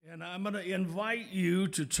And I'm going to invite you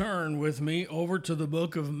to turn with me over to the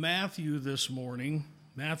book of Matthew this morning,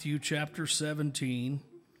 Matthew chapter 17.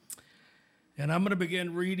 And I'm going to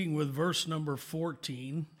begin reading with verse number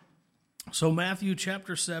 14. So Matthew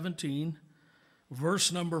chapter 17,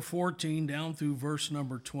 verse number 14 down through verse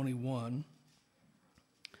number 21.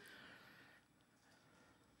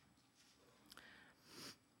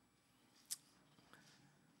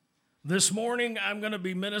 This morning I'm going to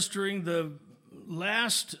be ministering the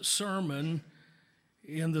last sermon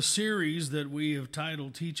in the series that we have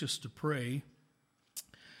titled Teach Us to Pray.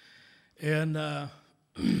 And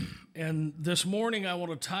this morning I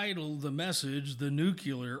want to title the message, The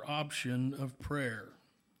Nuclear Option of Prayer.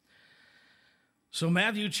 So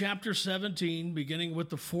Matthew chapter 17, beginning with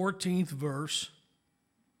the 14th verse.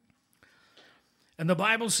 And the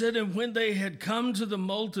Bible said, "And when they had come to the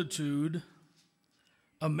multitude,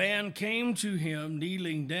 a man came to him,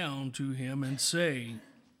 kneeling down to him and saying,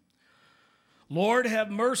 Lord,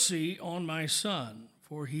 have mercy on my son,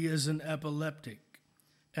 for he is an epileptic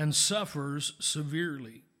and suffers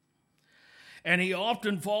severely. And he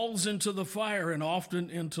often falls into the fire and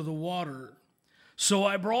often into the water. So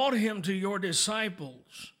I brought him to your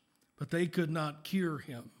disciples, but they could not cure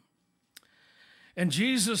him. And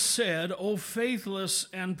Jesus said, O faithless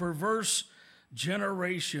and perverse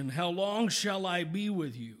generation, how long shall I be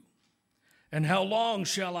with you? And how long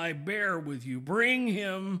shall I bear with you? Bring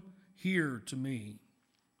him here to me.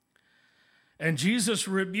 And Jesus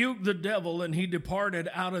rebuked the devil, and he departed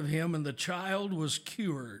out of him, and the child was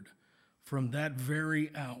cured from that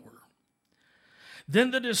very hour.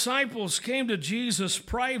 Then the disciples came to Jesus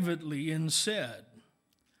privately and said,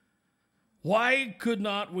 Why could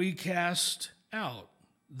not we cast out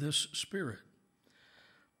this spirit?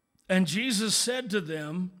 And Jesus said to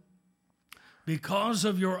them, Because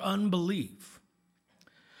of your unbelief.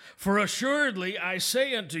 For assuredly I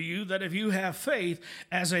say unto you that if you have faith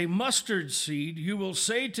as a mustard seed, you will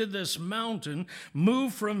say to this mountain,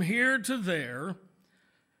 Move from here to there,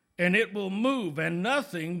 and it will move, and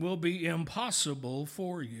nothing will be impossible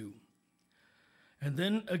for you. And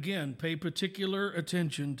then again, pay particular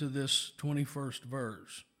attention to this 21st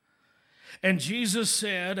verse. And Jesus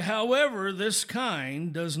said, However, this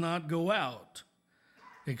kind does not go out,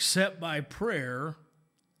 except by prayer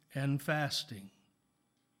and fasting.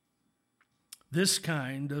 This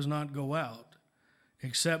kind does not go out,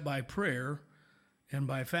 except by prayer and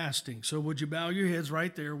by fasting. So would you bow your heads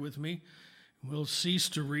right there with me? We'll cease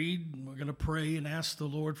to read. We're going to pray and ask the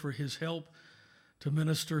Lord for his help to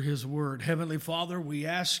minister his word. Heavenly Father, we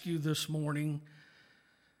ask you this morning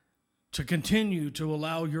to continue to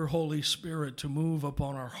allow your Holy Spirit to move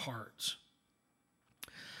upon our hearts.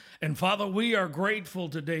 And Father, we are grateful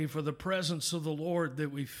today for the presence of the Lord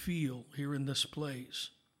that we feel here in this place.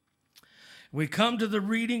 We come to the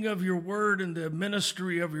reading of your word and the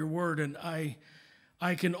ministry of your word, and I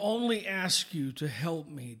can only ask you to help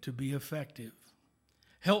me to be effective.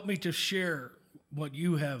 Help me to share what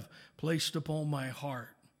you have placed upon my heart.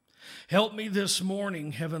 Help me this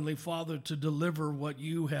morning, Heavenly Father, to deliver what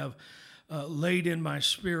you have laid in my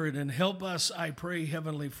spirit, and help us, I pray,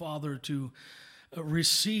 Heavenly Father, to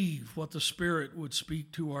receive what the Spirit would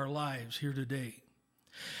speak to our lives here today.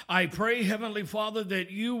 I pray, Heavenly Father,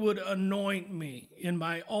 that you would anoint me. In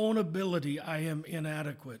my own ability, I am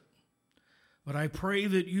inadequate. But I pray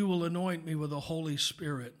that you will anoint me with the Holy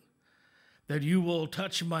Spirit, that you will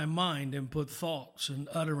touch my mind and put thoughts and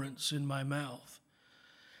utterance in my mouth,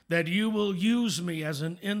 that you will use me as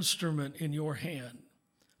an instrument in your hand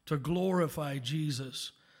to glorify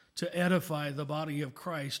Jesus, to edify the body of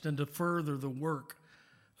Christ, and to further the work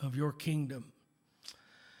of your kingdom.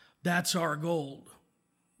 That's our goal.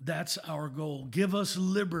 That's our goal. Give us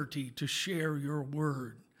liberty to share your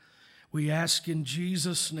word. We ask in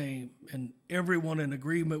Jesus' name, and everyone in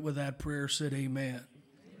agreement with that prayer said amen.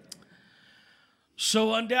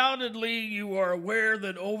 So undoubtedly, you are aware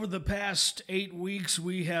that over the past 8 weeks,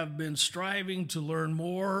 we have been striving to learn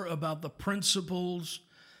more about the principles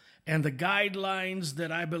and the guidelines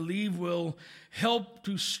that I believe will help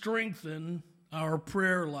to strengthen our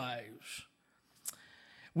prayer lives.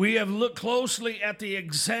 We have looked closely at the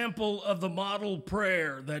example of the model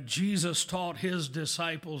prayer that Jesus taught his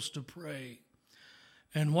disciples to pray,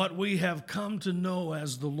 and what we have come to know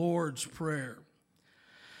as the Lord's Prayer.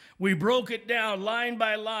 We broke it down line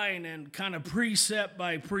by line and kind of precept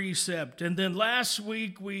by precept. And then last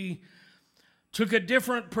week we took a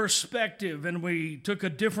different perspective and we took a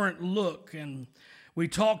different look, and we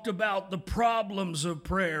talked about the problems of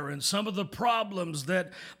prayer and some of the problems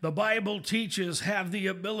that the Bible teaches have the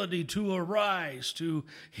ability to arise to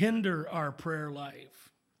hinder our prayer life.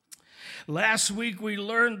 Last week we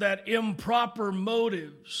learned that improper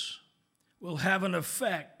motives will have an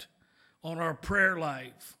effect on our prayer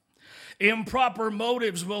life. Improper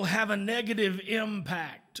motives will have a negative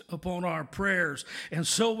impact upon our prayers. And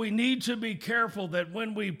so we need to be careful that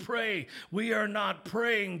when we pray, we are not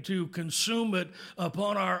praying to consume it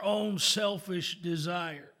upon our own selfish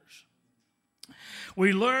desires.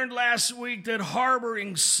 We learned last week that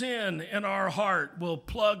harboring sin in our heart will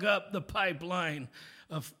plug up the pipeline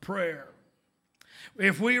of prayer.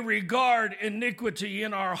 If we regard iniquity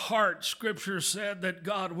in our heart, Scripture said that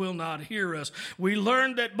God will not hear us. We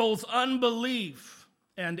learned that both unbelief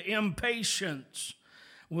and impatience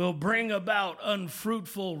will bring about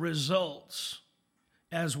unfruitful results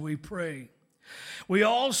as we pray. We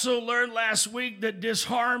also learned last week that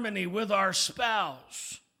disharmony with our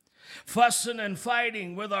spouse, fussing and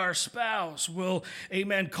fighting with our spouse will,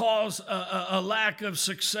 cause a lack of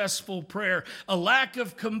successful prayer. A lack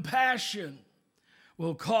of compassion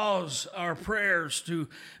will cause our prayers to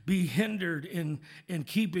be hindered in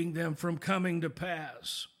keeping them from coming to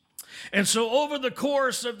pass. And so over the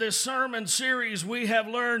course of this sermon series, we have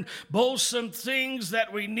learned both some things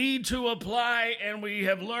that we need to apply, and we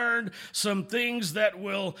have learned some things that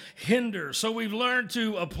will hinder. So we've learned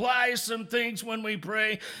to apply some things when we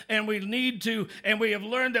pray, and we have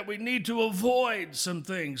learned that we need to avoid some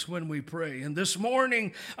things when we pray. And this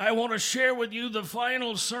morning, I want to share with you the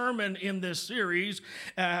final sermon in this series,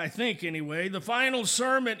 the final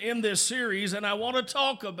sermon in this series, and I want to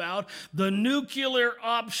talk about the nuclear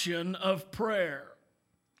option of prayer,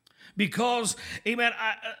 because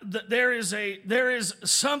there is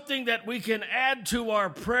something that we can add to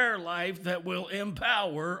our prayer life that will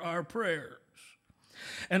empower our prayers.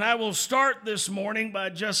 And I will start this morning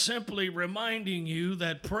by just simply reminding you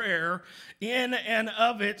that prayer in and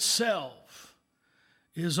of itself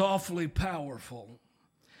is awfully powerful.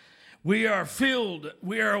 We are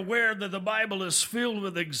aware that the Bible is filled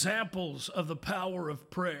with examples of the power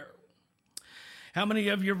of prayer. How many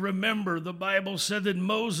of you remember the Bible said that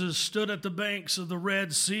Moses stood at the banks of the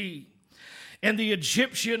Red Sea, and the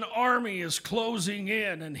Egyptian army is closing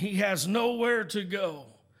in, and he has nowhere to go.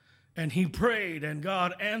 And he prayed, and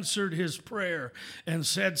God answered his prayer and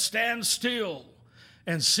said, "Stand still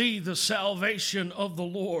and see the salvation of the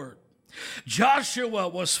Lord." Joshua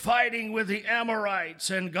was fighting with the Amorites,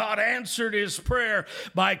 and God answered his prayer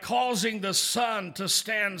by causing the sun to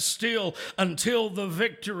stand still until the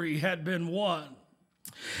victory had been won.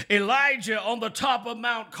 Elijah on the top of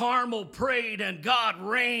Mount Carmel prayed, and God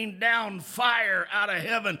rained down fire out of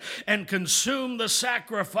heaven and consumed the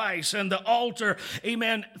sacrifice and the altar,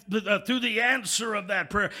 through the answer of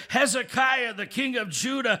that prayer. Hezekiah, the king of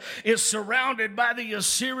Judah, is surrounded by the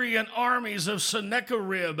Assyrian armies of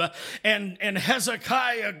Sennacherib, and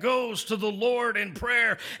Hezekiah goes to the Lord in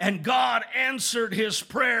prayer, and God answered his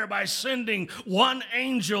prayer by sending one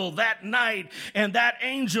angel that night, and that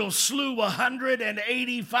angel slew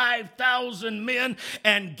 185,000 men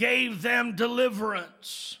and gave them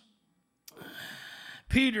deliverance.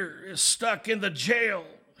 Peter is stuck in the jail.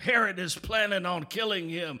 Herod is planning on killing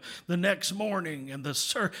him the next morning, and the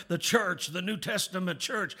church, the New Testament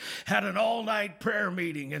church, had an all-night prayer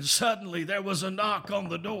meeting, and suddenly there was a knock on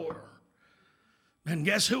the door. And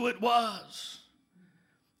guess who it was?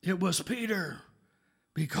 It was Peter,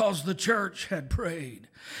 because the church had prayed.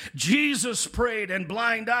 Jesus prayed, and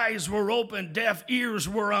blind eyes were opened, deaf ears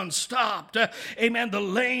were unstopped. The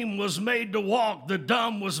lame was made to walk, the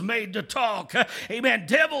dumb was made to talk.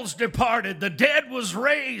 Devils departed, the dead was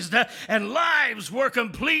raised, and lives were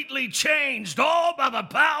completely changed, all by the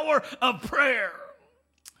power of prayer.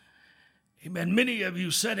 Many of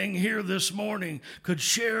you sitting here this morning could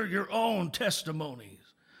share your own testimonies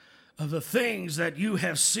of the things that you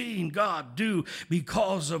have seen God do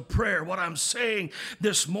because of prayer. What I'm saying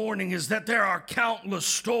this morning is that there are countless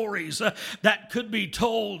stories that could be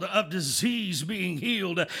told of disease being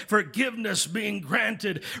healed, forgiveness being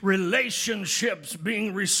granted, relationships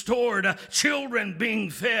being restored, children being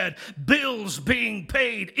fed, bills being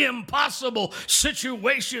paid, impossible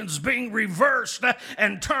situations being reversed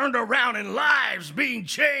and turned around, and lives being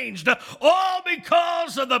changed, all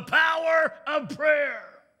because of the power of prayer.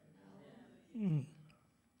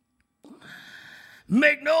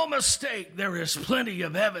 Make no mistake, there is plenty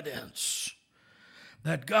of evidence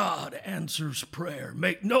that God answers prayer.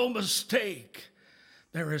 Make no mistake,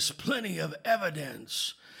 there is plenty of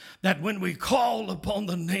evidence that when we call upon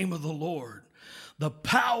the name of the Lord, the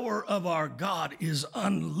power of our God is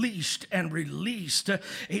unleashed and released.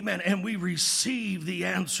 Amen. And we receive the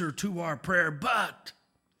answer to our prayer. But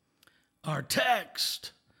our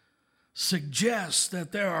text suggests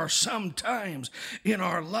that there are some times in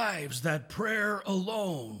our lives that prayer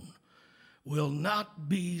alone will not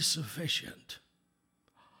be sufficient.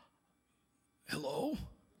 Hello?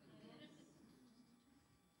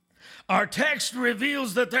 Our text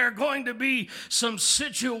reveals that there are going to be some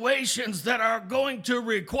situations that are going to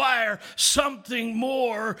require something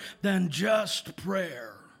more than just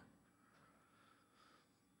prayer.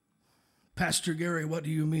 Pastor Gary, what do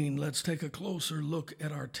you mean? Let's take a closer look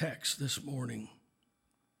at our text this morning.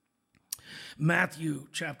 Matthew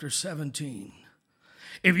chapter 17.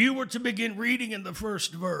 If you were to begin reading in the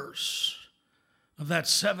first verse of that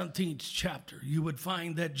 17th chapter, you would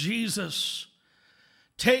find that Jesus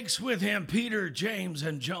takes with him Peter, James,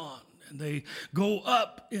 and John, and they go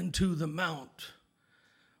up into the mount,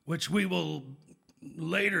 which we will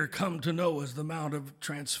later come to know as the Mount of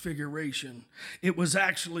Transfiguration. It was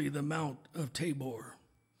actually the Mount of Tabor.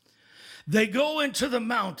 They go into the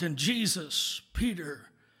mountain, Jesus, Peter,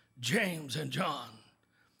 James, and John,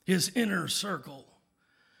 his inner circle.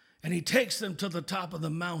 And he takes them to the top of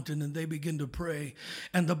the mountain and they begin to pray.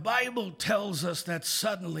 And the Bible tells us that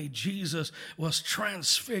suddenly Jesus was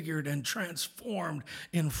transfigured and transformed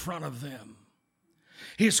in front of them.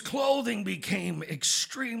 His clothing became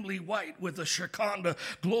extremely white with the Shekinah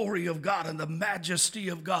glory of God and the majesty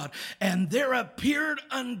of God. And there appeared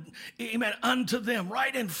unto them,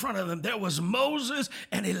 right in front of them, there was Moses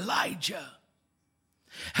and Elijah.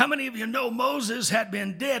 How many of you know Moses had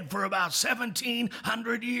been dead for about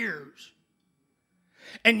 1,700 years?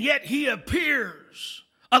 And yet he appears.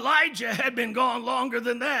 Elijah had been gone longer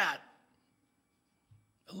than that.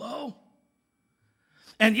 Hello?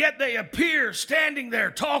 And yet they appear standing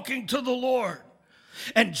there talking to the Lord.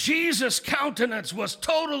 And Jesus' countenance was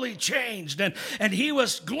totally changed, and he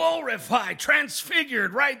was glorified,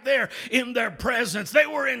 transfigured right there in their presence. They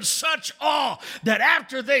were in such awe that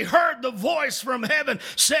after they heard the voice from heaven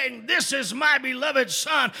saying, "This is my beloved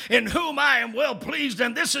Son, in whom I am well pleased,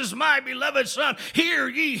 and this is my beloved Son, hear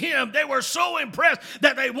ye him," they were so impressed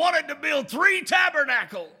that they wanted to build 3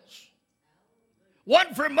 tabernacles.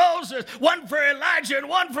 One for Moses, one for Elijah, and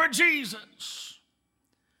one for Jesus.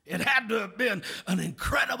 It had to have been an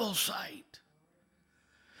incredible sight.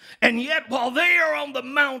 And yet, while they are on the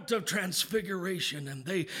Mount of Transfiguration and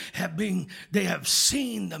they have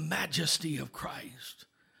seen the majesty of Christ,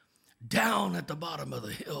 down at the bottom of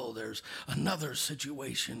the hill, there's another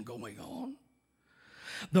situation going on.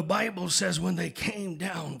 The Bible says when they came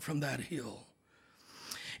down from that hill,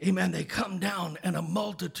 amen, they come down and a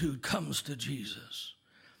multitude comes to Jesus.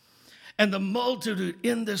 And the multitude,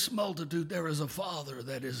 in this multitude, there is a father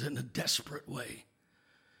that is in a desperate way.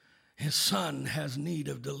 His son has need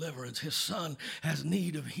of deliverance. His son has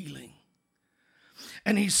need of healing.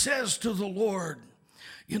 And he says to the Lord,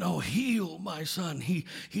 heal my son.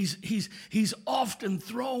 He's often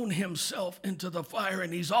thrown himself into the fire,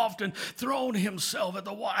 and he's often thrown himself at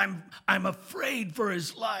the water. I'm afraid for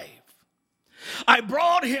his life. I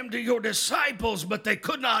brought him to your disciples, but they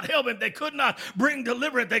could not help him. They could not bring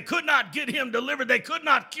deliverance. They could not get him delivered. They could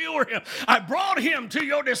not cure him. I brought him to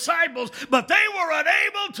your disciples, but they were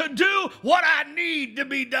unable to do what I need to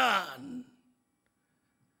be done.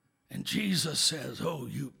 And Jesus says, "Oh,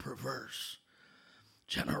 you perverse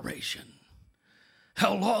generation,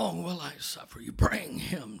 how long will I suffer you? Bring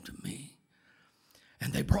him to me."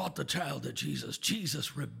 And they brought the child to Jesus.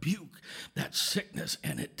 Jesus rebuked that sickness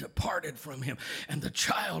and it departed from him. And the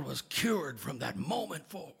child was cured from that moment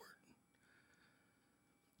forward.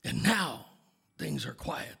 And now things are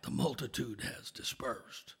quiet. The multitude has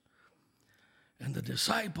dispersed. And the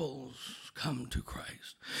disciples come to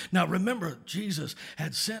Christ. Now remember, Jesus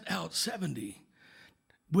had sent out 70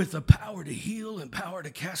 with the power to heal and power to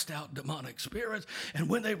cast out demonic spirits. And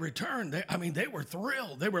when they returned, they were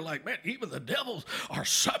thrilled. They were like, "Man, even the devils are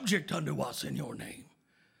subject unto us in your name.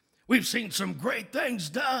 We've seen some great things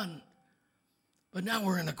done." But now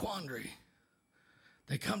we're in a quandary.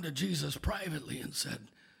 They come to Jesus privately and said,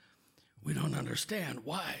 "We don't understand.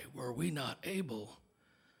 Why were we not able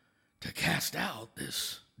to cast out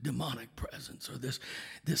this demonic presence or this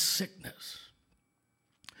sickness?"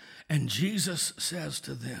 And Jesus says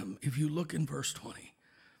to them, if you look in verse 20,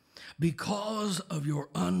 "Because of your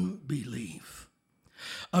unbelief,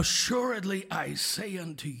 assuredly I say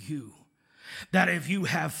unto you, that if you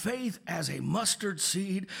have faith as a mustard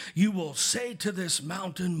seed, you will say to this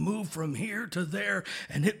mountain, 'Move from here to there,'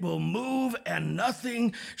 and it will move, and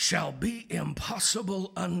nothing shall be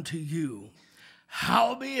impossible unto you.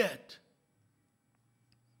 Howbeit,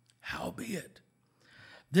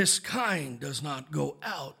 this kind does not go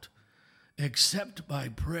out except by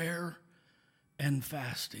prayer and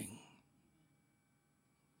fasting."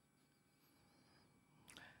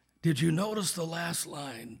 Did you notice the last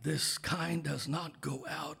line? This kind does not go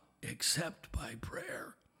out except by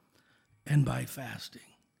prayer and by fasting.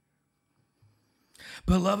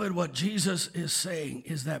 Beloved, what Jesus is saying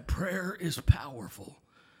is that prayer is powerful,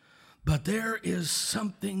 but there is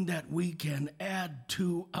something that we can add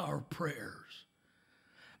to our prayers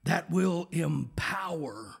that will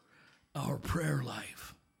empower our prayer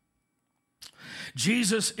life.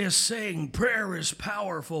 Jesus is saying prayer is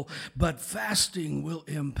powerful, but fasting will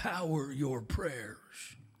empower your prayers.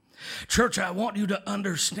 Church, I want you to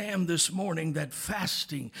understand this morning that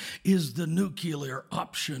fasting is the nuclear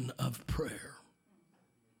option of prayer.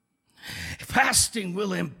 Fasting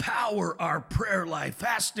will empower our prayer life.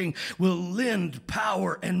 Fasting will lend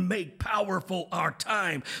power and make powerful our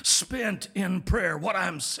time spent in prayer. What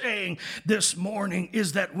I'm saying this morning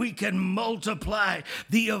is that we can multiply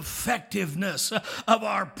the effectiveness of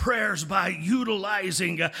our prayers by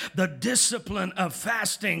utilizing the discipline of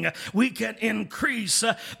fasting. We can increase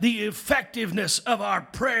the effectiveness of our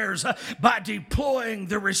prayers by deploying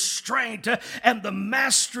the restraint and the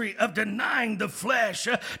mastery of denying the flesh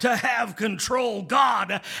to have control.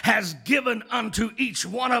 God has given unto each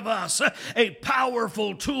one of us a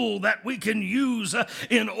powerful tool that we can use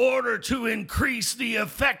in order to increase the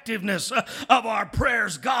effectiveness of our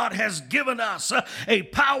prayers. God has given us a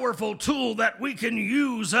powerful tool that we can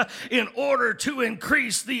use in order to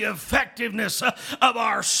increase the effectiveness of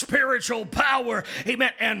our spiritual power.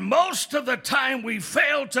 Amen. And most of the time we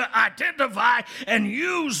fail to identify and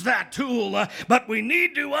use that tool, but we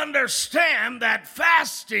need to understand that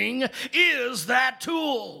fasting is that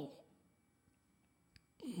tool.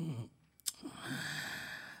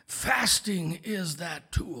 Fasting is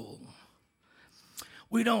that tool.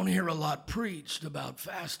 We don't hear a lot preached about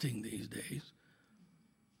fasting these days.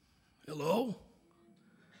 Hello?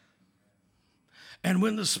 And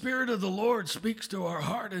when the Spirit of the Lord speaks to our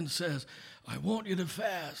heart and says, I want you to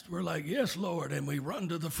fast, we're like, yes, Lord, and we run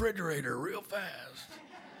to the refrigerator real fast.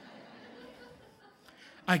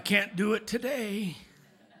 I can't do it today.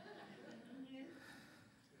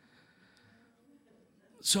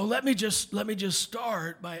 So let me just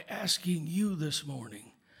start by asking you this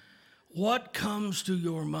morning, what comes to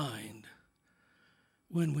your mind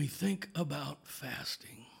when we think about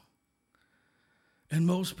fasting? And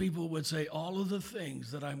most people would say all of the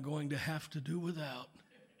things that I'm going to have to do without.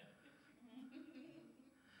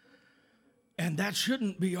 And that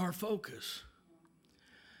shouldn't be our focus.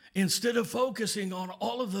 Instead of focusing on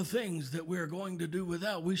all of the things that we're going to do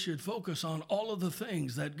without, we should focus on all of the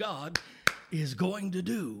things that God is going to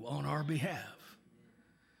do on our behalf.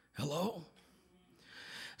 Hello?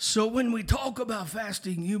 So when we talk about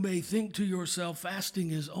fasting, you may think to yourself,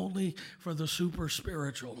 fasting is only for the super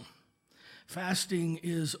spiritual. Fasting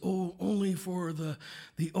is only for the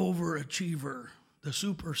overachiever, the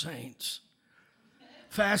super saints.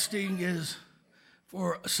 Fasting is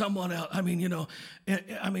for someone else.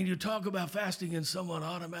 You talk about fasting and someone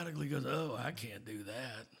automatically goes, oh, I can't do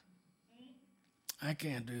that. I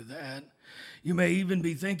can't do that. You may even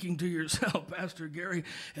be thinking to yourself, Pastor Gary,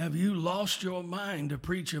 have you lost your mind to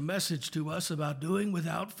preach a message to us about doing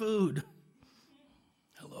without food?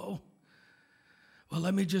 Hello? Well,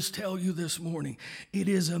 let me just tell you this morning, it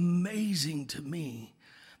is amazing to me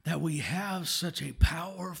that we have such a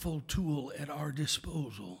powerful tool at our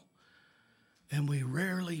disposal, and we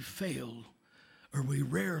rarely fail or we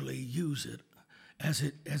rarely use it as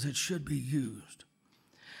it should be used.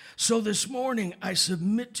 So this morning, I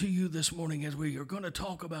submit to you this morning as we are going to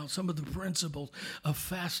talk about some of the principles of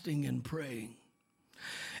fasting and praying.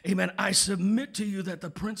 Amen. I submit to you that the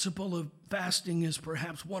principle of fasting is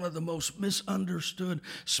perhaps one of the most misunderstood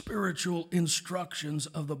spiritual instructions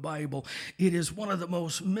of the Bible. It is one of the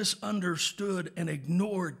most misunderstood and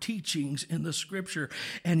ignored teachings in the Scripture.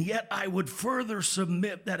 And yet I would further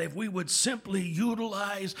submit that if we would simply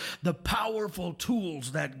utilize the powerful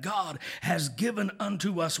tools that God has given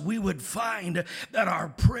unto us, we would find that our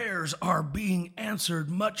prayers are being answered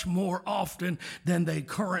much more often than they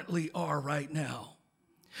currently are right now.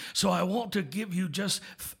 So I want to give you just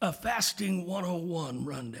a fasting 101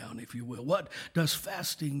 rundown, if you will. What does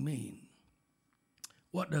fasting mean?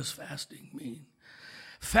 What does fasting mean?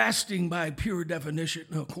 Fasting, by pure definition,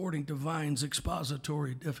 according to Vine's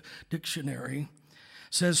expository dictionary,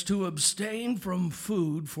 says to abstain from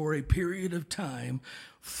food for a period of time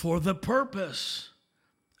for the purpose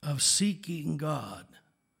of seeking God.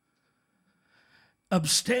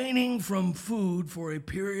 Abstaining from food for a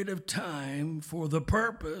period of time for the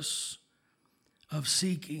purpose of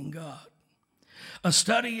seeking God. A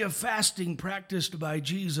study of fasting practiced by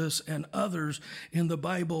Jesus and others in the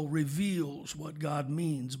Bible reveals what God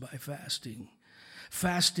means by fasting.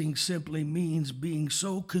 Fasting simply means being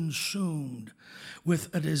so consumed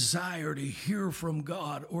with a desire to hear from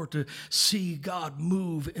God or to see God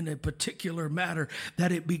move in a particular matter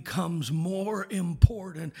that it becomes more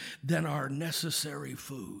important than our necessary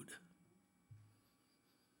food.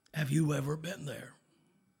 Have you ever been there?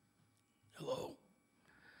 Hello?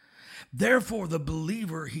 Therefore, the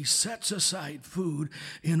believer, he sets aside food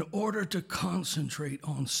in order to concentrate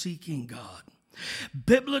on seeking God.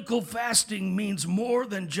 Biblical fasting means more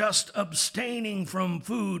than just abstaining from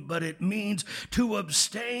food, but it means to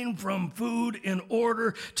abstain from food in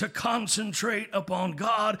order to concentrate upon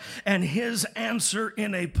God and His answer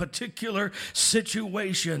in a particular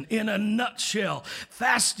situation. In a nutshell,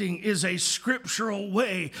 fasting is a scriptural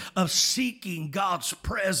way of seeking God's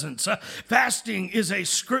presence. Fasting is a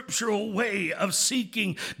scriptural way of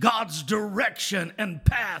seeking God's direction and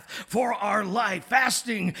path for our life.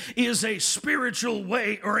 Fasting is a spiritual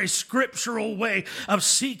way or a scriptural way of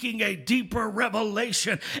seeking a deeper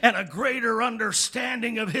revelation and a greater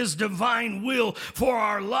understanding of His divine will for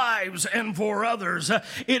our lives and for others.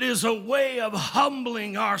 It is a way of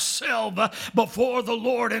humbling ourselves before the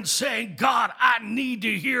Lord and saying, God, I need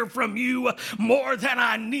to hear from you more than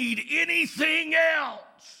I need anything else.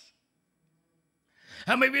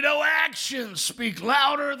 And maybe no actions speak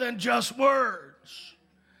louder than just words.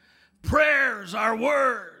 Prayers are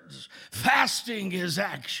words. Fasting is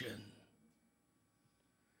action.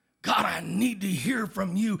 God, I need to hear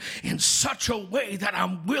from you in such a way that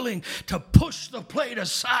I'm willing to push the plate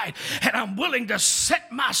aside and I'm willing to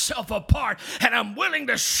set myself apart and I'm willing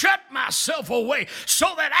to shut myself away so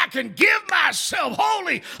that I can give myself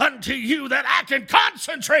wholly unto you, that I can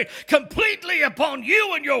concentrate completely upon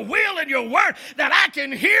you and your will and your word, that I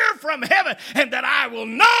can hear from heaven and that I will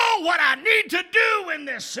know what I need to do in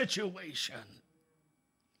this situation.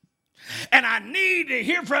 And I need to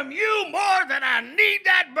hear from you more than I need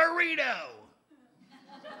that burrito.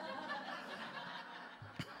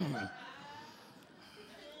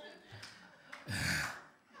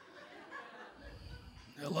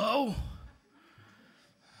 Hello?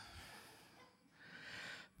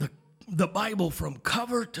 The Bible from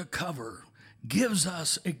cover to cover gives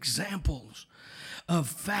us examples of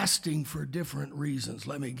fasting for different reasons.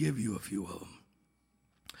 Let me give you a few of them.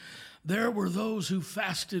 There were those who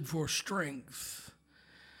fasted for strength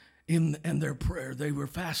in their prayer. They were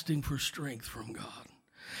fasting for strength from God.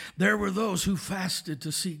 There were those who fasted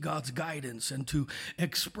to seek God's guidance and to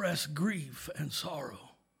express grief and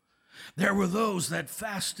sorrow. There were those that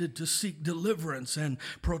fasted to seek deliverance and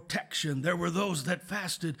protection. There were those that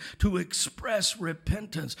fasted to express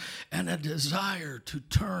repentance and a desire to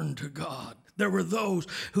turn to God. There were those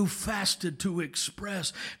who fasted to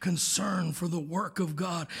express concern for the work of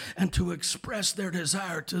God and to express their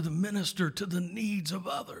desire to minister to the needs of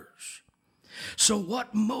others. So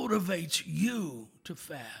what motivates you to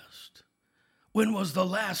fast? When was the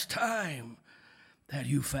last time that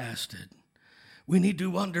you fasted? We need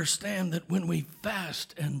to understand that when we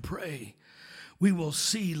fast and pray, we will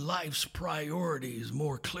see life's priorities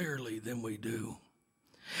more clearly than we do.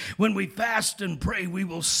 When we fast and pray, we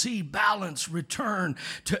will see balance return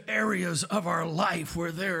to areas of our life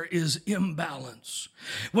where there is imbalance.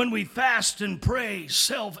 When we fast and pray,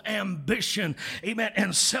 self-ambition, amen,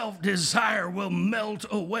 and self-desire will melt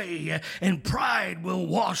away and pride will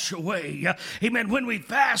wash away. Amen. When we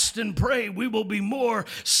fast and pray, we will be more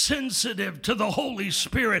sensitive to the Holy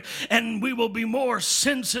Spirit and we will be more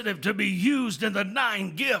sensitive to be used in the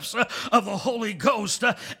 9 gifts of the Holy Ghost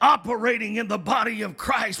operating in the body of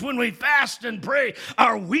Christ. When we fast and pray,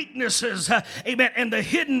 our weaknesses, amen, and the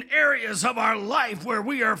hidden areas of our life where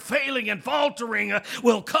we are failing and faltering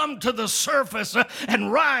will come to the surface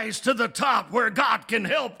and rise to the top where God can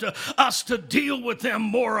help us to deal with them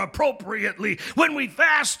more appropriately. When we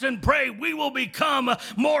fast and pray, we will become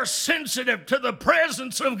more sensitive to the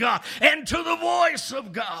presence of God and to the voice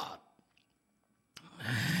of God.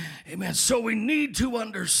 Amen. So we need to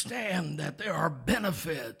understand that there are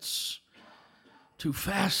benefits to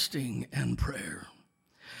fasting and prayer.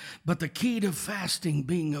 But the key to fasting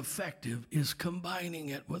being effective is combining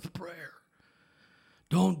it with prayer.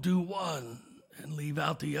 Don't do one and leave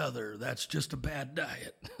out the other. That's just a bad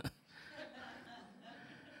diet.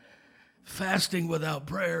 Fasting without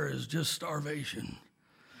prayer is just starvation.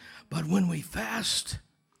 But when we fast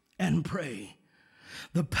and pray,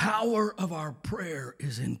 the power of our prayer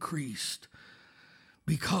is increased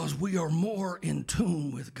because we are more in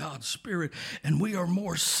tune with God's Spirit, and we are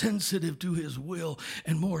more sensitive to His will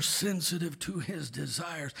and more sensitive to His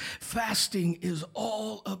desires. Fasting is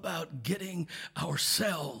all about getting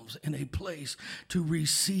ourselves in a place to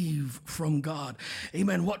receive from God.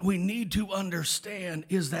 Amen. What we need to understand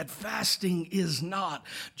is that fasting is not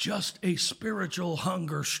just a spiritual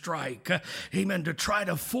hunger strike. Amen. To try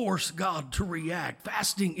to force God to react.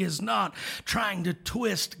 Fasting is not trying to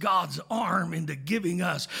twist God's arm into giving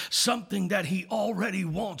us something that He already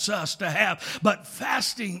wants us to have. But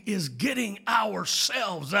fasting is getting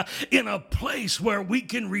ourselves in a place where we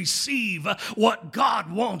can receive what God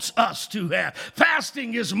wants us to have.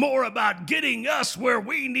 Fasting is more about getting us where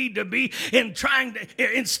we need to be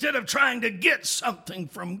instead of trying to get something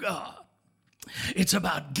from God. It's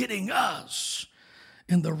about getting us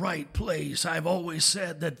in the right place. I've always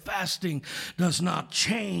said that fasting does not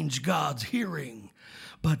change God's hearing,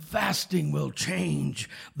 but fasting will change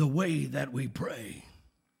the way that we pray.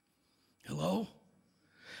 Hello?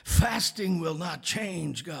 Fasting will not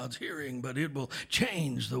change God's hearing, but it will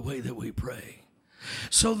change the way that we pray.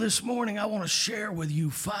 So this morning, I want to share with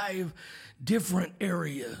you 5 different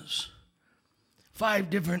areas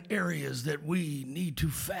that we need to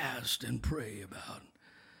fast and pray about,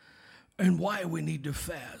 and why we need to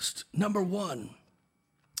fast. Number 1,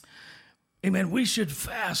 amen, we should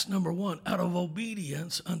fast, number 1, out of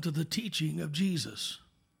obedience unto the teaching of Jesus.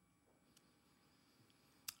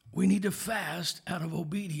 We need to fast out of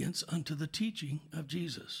obedience unto the teaching of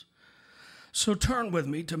Jesus. So turn with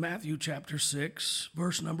me to Matthew chapter 6,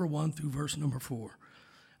 verse number 1 through verse number 4.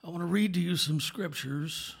 I want to read to you some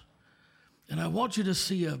scriptures, and I want you to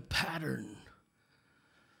see a pattern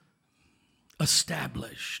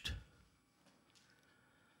established.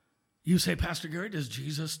 You say, Pastor Gary, does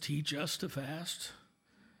Jesus teach us to fast?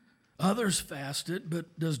 Others fasted,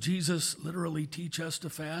 but does Jesus literally teach us to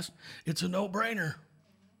fast? It's a no-brainer.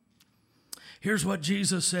 Here's what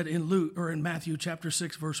Jesus said in Matthew chapter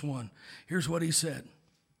 6, verse 1. Here's what He said.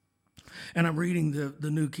 And I'm reading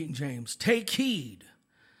the New King James. Take heed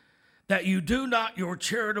that you do not your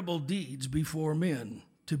charitable deeds before men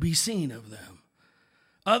to be seen of them.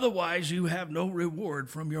 Otherwise you have no reward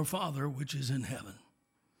from your Father which is in heaven.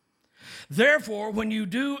 Therefore, when you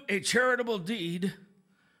do a charitable deed,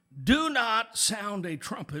 do not sound a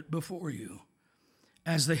trumpet before you,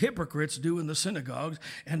 as the hypocrites do in the synagogues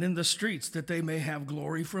and in the streets, that they may have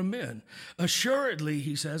glory from men. Assuredly,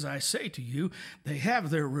 He says, I say to you, they have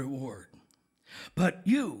their reward. But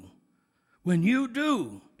you, when you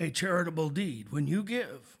do a charitable deed, when you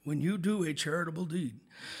do a charitable deed,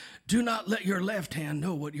 do not let your left hand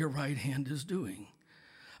know what your right hand is doing.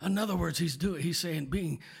 In other words, He's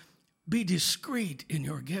saying, be discreet in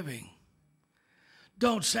your giving.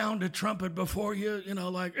 Don't sound a trumpet before you,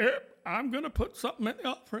 like, I'm going to put something in the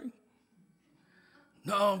offering.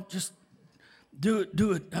 No, just do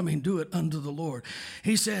it unto the Lord.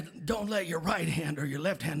 He said, don't let your right hand or your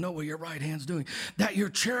left hand know what your right hand's doing, that your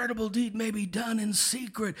charitable deed may be done in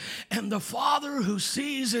secret, and the Father who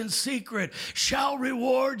sees in secret shall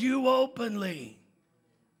reward you openly.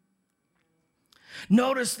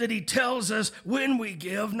 Notice that He tells us when we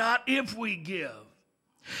give, not if we give.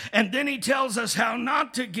 And then He tells us how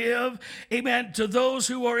not to give, amen, to those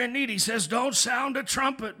who are in need. He says, don't sound a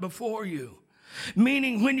trumpet before you.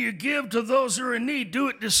 Meaning when you give to those who are in need, do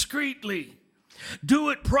it discreetly. Do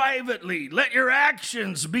it privately. Let your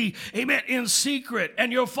actions be, amen, in secret.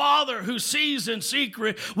 And your Father who sees in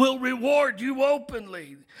secret will reward you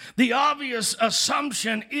openly. The obvious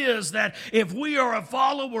assumption is that if we are a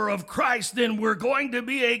follower of Christ, then we're going to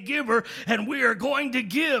be a giver and we are going to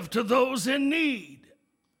give to those in need.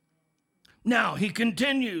 Now, He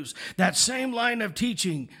continues that same line of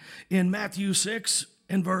teaching in Matthew 6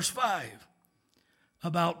 and verse 5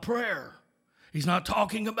 about prayer. He's not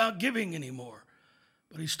talking about giving anymore,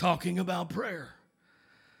 but He's talking about prayer.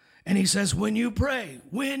 And He says, when you pray,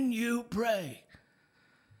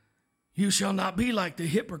 you shall not be like the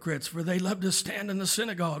hypocrites, for they love to stand in the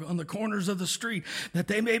synagogue on the corners of the street, that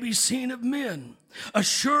they may be seen of men.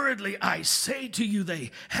 Assuredly, I say to you, they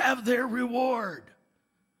have their reward.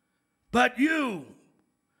 But you,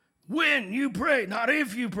 when you pray, not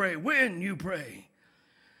if you pray, when you pray,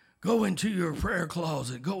 go into your prayer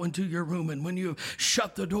closet, go into your room, and when you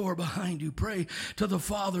shut the door behind you, pray to the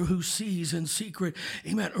Father who sees in secret,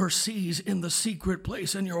 amen, or sees in the secret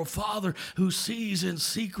place, and your Father who sees in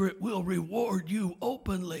secret will reward you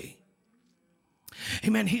openly.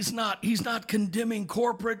 Amen. He's not condemning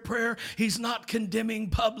corporate prayer. He's not condemning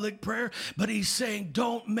public prayer, but He's saying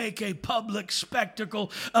don't make a public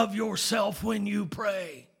spectacle of yourself when you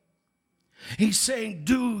pray. He's saying,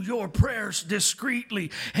 do your prayers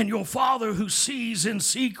discreetly, and your Father who sees in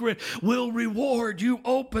secret will reward you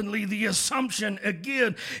openly. The assumption,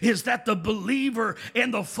 again, is that the believer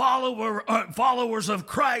and the followers of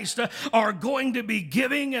Christ are going to be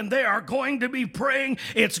giving, and they are going to be praying.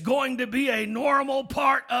 It's going to be a normal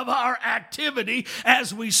part of our activity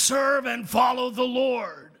as we serve and follow the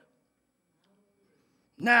Lord.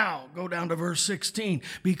 Now, go down to verse 16,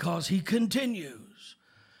 because he continues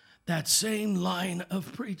that same line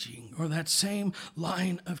of preaching, or that same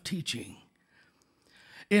line of teaching.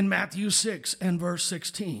 In Matthew 6 and verse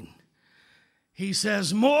 16, he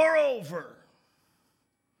says, moreover.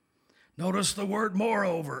 Notice the word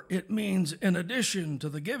moreover. It means in addition to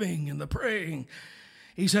the giving and the praying.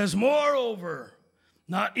 He says, moreover,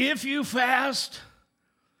 not if you fast,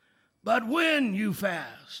 but when you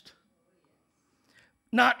fast.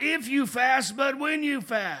 Not if you fast, but when you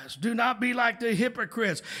fast. Do not be like the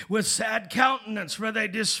hypocrites with sad countenance, for they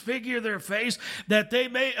disfigure their face, that they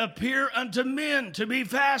may appear unto men to be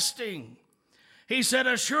fasting. He said,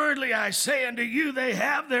 assuredly I say unto you, they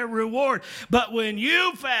have their reward. But when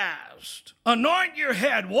you fast, anoint your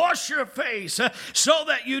head, wash your face, so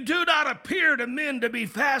that you do not appear to men to be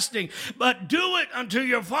fasting, but do it unto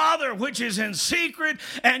your Father which is in secret,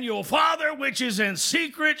 and your Father which is in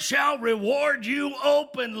secret shall reward you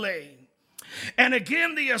openly. And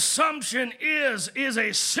again, the assumption is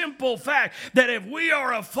a simple fact that if we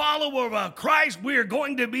are a follower of Christ, we are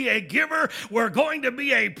going to be a giver, we're going to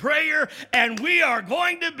be a prayer, and we are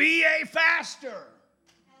going to be a faster.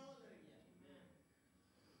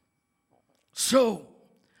 So,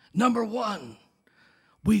 number one,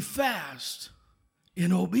 we fast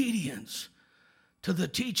in obedience to the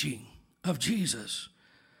teaching of Jesus.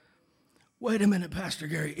 Wait a minute, Pastor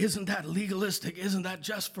Gary, isn't that legalistic? Isn't that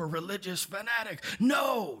just for religious fanatics?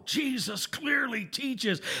 No, Jesus clearly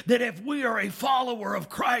teaches that if we are a follower of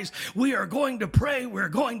Christ, we are going to pray, we're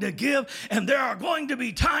going to give, and there are going to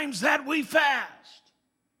be times that we fast.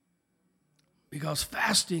 Because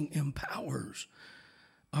fasting empowers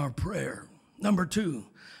our prayer. Number two,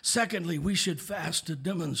 secondly, we should fast to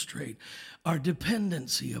demonstrate our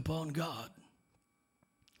dependency upon God.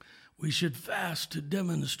 We should fast to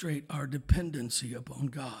demonstrate our dependency upon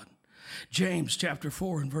God. James chapter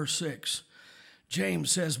 4 and verse 6.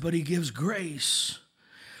 James says, but he gives grace.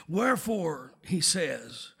 Wherefore, he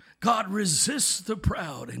says, God resists the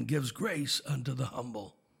proud and gives grace unto the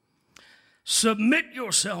humble. Submit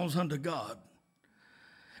yourselves unto God.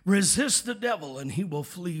 Resist the devil and he will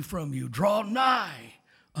flee from you. Draw nigh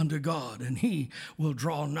unto God, and he will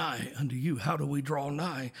draw nigh unto you. How do we draw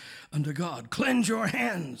nigh unto God? Cleanse your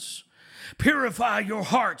hands. Purify your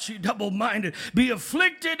hearts, ye double-minded. Be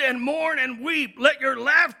afflicted and mourn and weep. Let your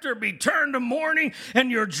laughter be turned to mourning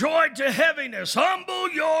and your joy to heaviness.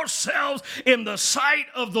 Humble yourselves in the sight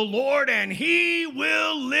of the Lord, and he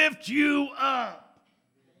will lift you up.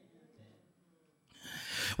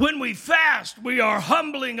 When we fast, we are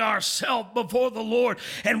humbling ourselves before the Lord,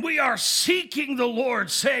 and we are seeking the Lord,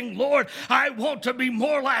 saying, Lord, I want to be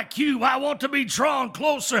more like you. I want to be drawn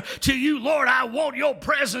closer to you. Lord, I want your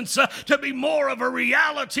presence to be more of a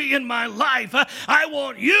reality in my life. I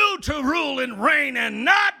want you to rule and reign and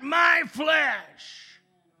not my flesh.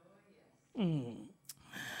 There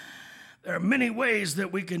are many ways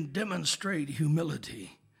that we can demonstrate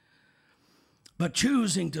humility. But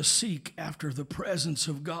choosing to seek after the presence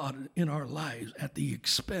of God in our lives at the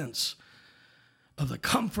expense of the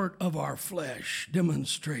comfort of our flesh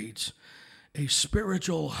demonstrates a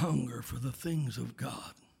spiritual hunger for the things of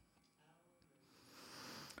God.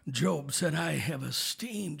 Job said, I have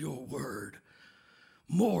esteemed your word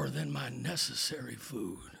more than my necessary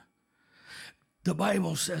food. The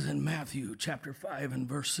Bible says in Matthew chapter 5 and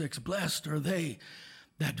verse 6, blessed are they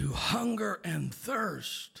that do hunger and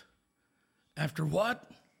thirst. After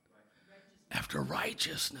what? After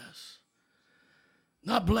righteousness.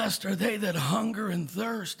 Not blessed are they that hunger and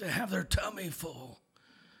thirst to have their tummy full,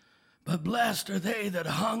 but blessed are they that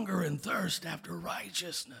hunger and thirst after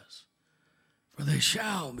righteousness, for they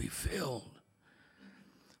shall be filled.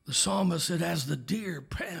 The psalmist said, as the deer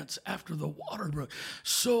pants after the water brook,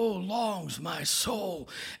 so longs my soul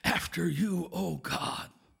after you, O God.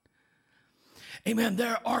 Amen.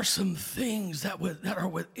 There are some things that are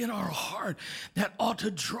within our heart that ought to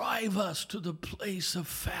drive us to the place of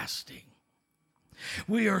fasting.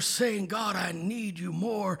 We are saying, God, I need you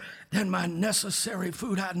more than my necessary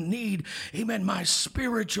food. I need, amen, my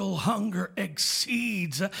spiritual hunger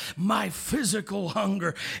exceeds my physical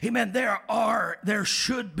hunger. Amen. There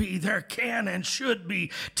can and should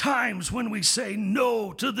be times when we say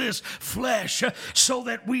no to this flesh so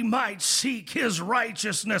that we might seek his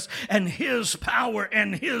righteousness and his power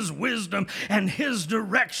and his wisdom and his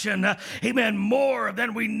direction. Amen. More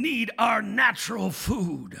than we need our natural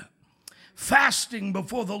food. Fasting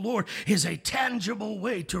before the Lord is a tangible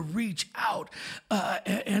way to reach out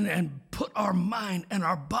and put our mind and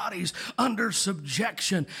our bodies under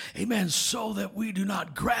subjection, amen, so that we do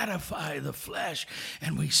not gratify the flesh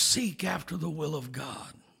and we seek after the will of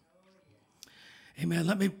God. Amen.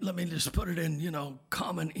 Let me just put it in,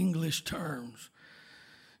 common English terms.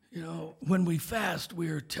 When we fast, we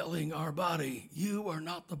are telling our body, you are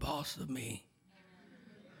not the boss of me.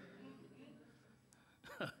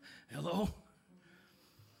 Hello?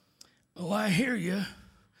 Oh, I hear you.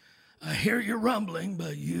 I hear you rumbling,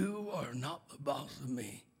 but you are not the boss of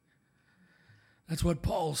me. That's what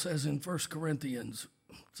Paul says in 1 Corinthians.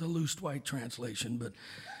 It's a loose white translation, but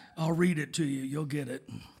I'll read it to you. You'll get it.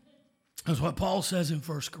 That's what Paul says in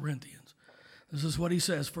 1 Corinthians. This is what he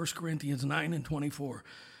says, 1 Corinthians 9:24.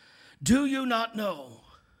 Do you not know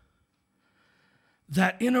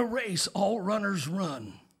that in a race all runners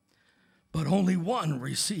run, but only one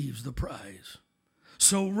receives the prize?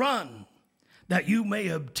 So run that you may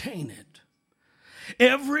obtain it.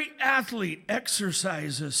 Every athlete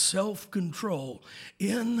exercises self-control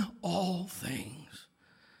in all things.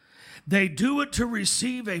 They do it to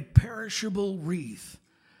receive a perishable wreath,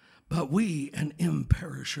 but we an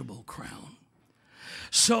imperishable crown.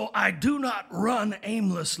 So I do not run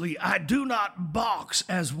aimlessly. I do not box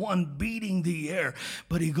as one beating the air.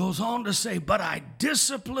 But he goes on to say, but I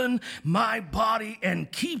discipline my body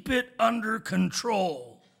and keep it under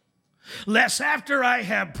control, lest after I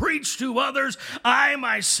have preached to others, I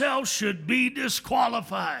myself should be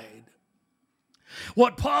disqualified.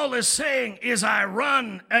 What Paul is saying is I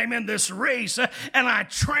run, amen, this race, and I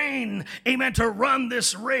train, amen, to run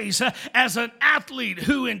this race as an athlete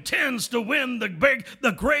who intends to win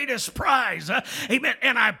the greatest prize, amen,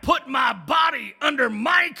 and I put my body under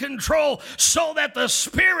my control so that the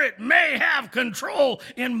Spirit may have control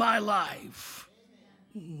in my life.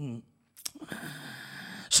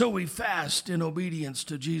 So we fast in obedience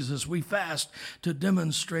to Jesus. We fast to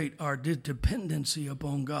demonstrate our dependency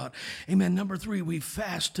upon God. Amen. Number 3, we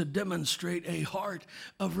fast to demonstrate a heart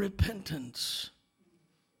of repentance.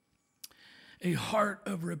 A heart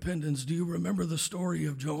of repentance. Do you remember the story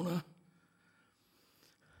of Jonah?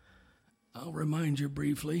 I'll remind you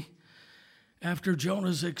briefly. After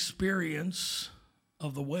Jonah's experience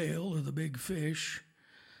of the whale or the big fish,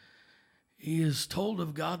 he is told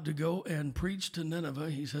of God to go and preach to Nineveh.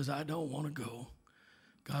 He says, I don't want to go.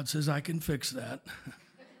 God says, I can fix that.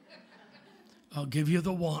 I'll give you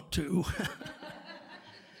the want to.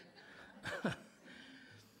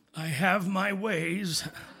 I have my ways.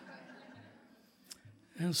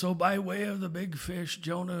 And so by way of the big fish,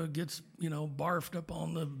 Jonah gets, barfed up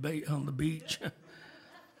on the beach.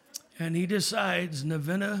 And he decides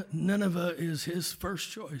Nineveh is his first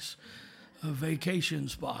choice of vacation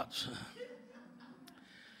spots.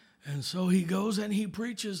 And so he goes and he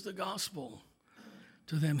preaches the gospel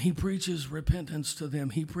to them. He preaches repentance to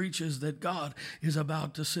them. He preaches that God is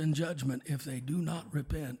about to send judgment if they do not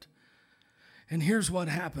repent. And here's what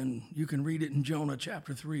happened. You can read it in Jonah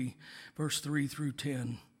chapter 3, verse 3 through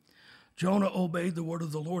 10. Jonah obeyed the word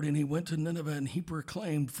of the Lord, and he went to Nineveh, and he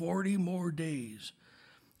proclaimed 40 more days,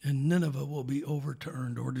 and Nineveh will be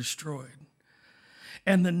overturned or destroyed.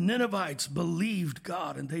 And the Ninevites believed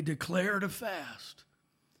God, and they declared a fast.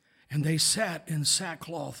 And they sat in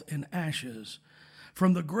sackcloth and ashes,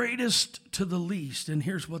 from the greatest to the least. And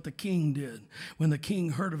here's what the king did. When the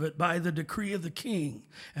king heard of it, by the decree of the king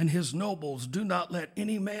and his nobles, do not let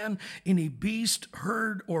any man, any beast,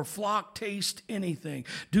 herd, or flock taste anything.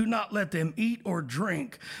 Do not let them eat or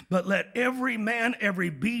drink, but let every man, every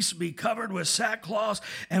beast be covered with sackcloth,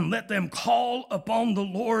 and let them call upon the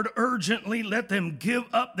Lord urgently. Let them give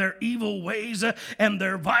up their evil ways and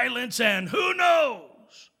their violence, and who knows?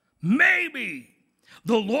 Maybe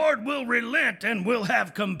the Lord will relent and will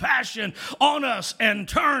have compassion on us and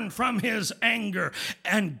turn from his anger.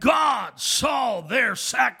 And God saw their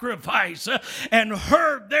sacrifice and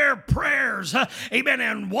heard their prayers, amen,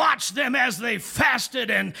 and watched them as they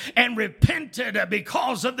fasted and repented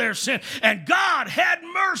because of their sin. And God had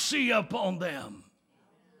mercy upon them.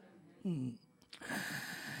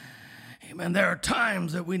 Amen. There are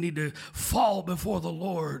times that we need to fall before the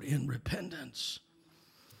Lord in repentance.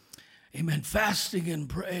 Amen. Fasting and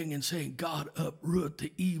praying and saying, God, uproot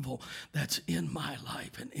the evil that's in my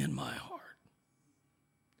life and in my heart.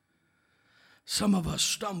 Some of us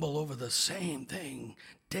stumble over the same thing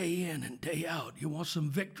day in and day out. You want some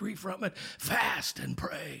victory from it? Fast and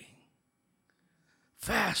pray.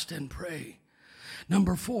 Fast and pray.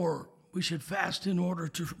 Number 4, we should fast in order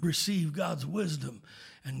to receive God's wisdom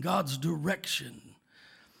and God's direction.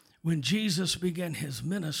 When Jesus began his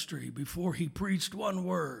ministry, before he preached one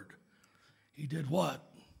word, he did what?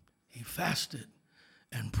 He fasted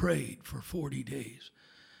and prayed for 40 days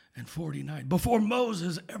and 40 nights. Before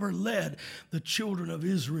Moses ever led the children of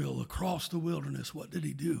Israel across the wilderness, what did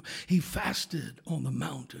he do? He fasted on the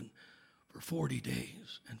mountain for 40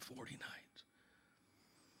 days and 40 nights.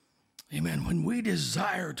 Amen. When we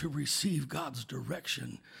desire to receive God's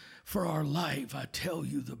direction for our life, I tell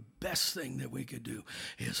you the best thing that we could do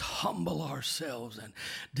is humble ourselves and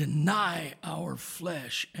deny our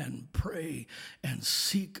flesh and pray and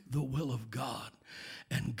seek the will of God,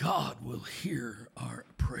 and God will hear our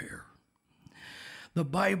prayer. The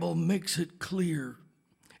Bible makes it clear.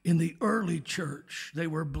 In the early church, they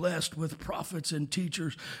were blessed with prophets and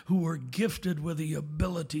teachers who were gifted with the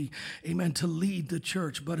ability, amen, to lead the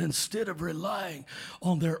church. But instead of relying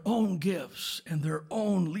on their own gifts and their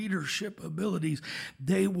own leadership abilities,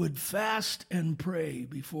 they would fast and pray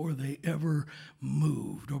before they ever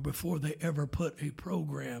moved or before they ever put a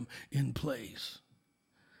program in place.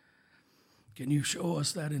 Can you show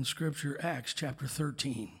us that in Scripture? Acts chapter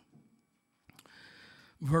 13,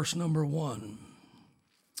 verse number 1.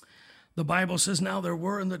 The Bible says, now there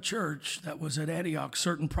were in the church that was at Antioch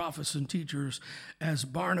certain prophets and teachers, as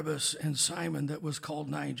Barnabas and Simon that was called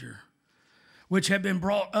Niger, which had been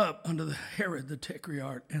brought up under the Herod the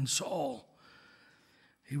Tetrarch, and Saul,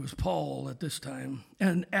 he was Paul at this time,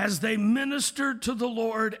 and as they ministered to the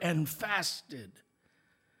Lord and fasted.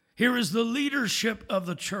 Here is the leadership of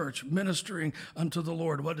the church ministering unto the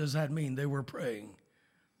Lord. What does that mean? They were praying.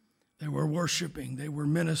 They were worshiping. They were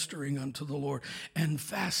ministering unto the Lord and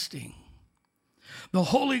fasting. The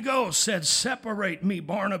Holy Ghost said, separate me,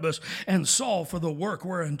 Barnabas and Saul, for the work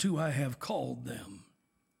whereunto I have called them.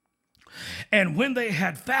 And when they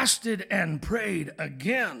had fasted and prayed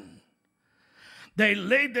again, they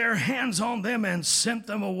laid their hands on them and sent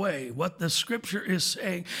them away. What the scripture is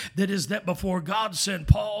saying, that is that before God sent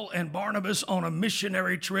Paul and Barnabas on a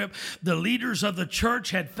missionary trip, the leaders of the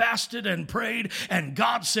church had fasted and prayed, and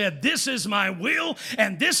God said, this is my will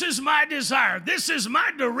and this is my desire. This is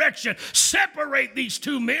my direction. Separate these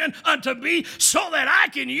two men unto me so that I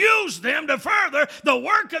can use them to further the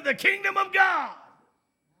work of the kingdom of God.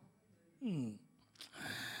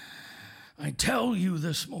 I tell you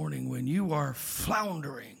this morning, when you are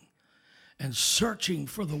floundering and searching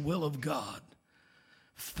for the will of God,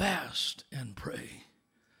 fast and pray,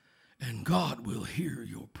 and God will hear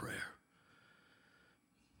your prayer.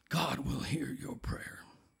 God will hear your prayer.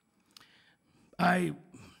 I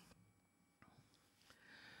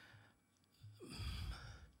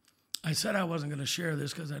said I wasn't going to share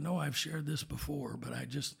this because I know I've shared this before, but I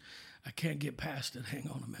can't get past it. Hang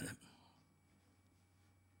on a minute.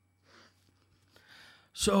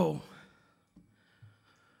 So,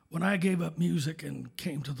 when I gave up music and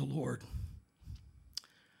came to the Lord,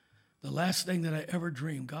 the last thing that I ever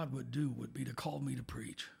dreamed God would do would be to call me to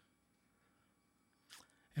preach.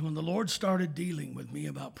 And when the Lord started dealing with me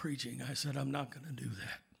about preaching, I said, I'm not going to do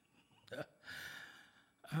that.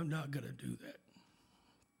 I'm not going to do that.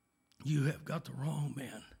 You have got the wrong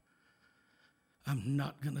man. I'm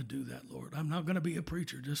not going to do that, Lord. I'm not going to be a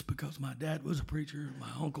preacher just because my dad was a preacher, my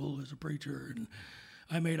uncle is a preacher, and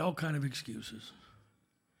I made all kind of excuses.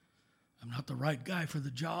 I'm not the right guy for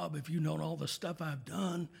the job. If you know all the stuff I've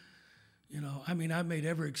done, I made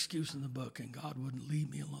every excuse in the book, and God wouldn't leave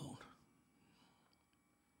me alone.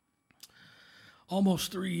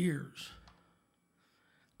 Almost 3 years,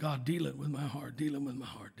 God dealing with my heart.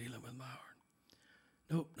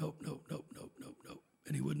 Nope.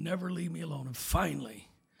 And he would never leave me alone. And finally,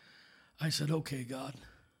 I said, okay, God,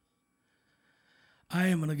 I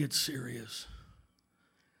am going to get serious.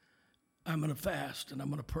 I'm going to fast and I'm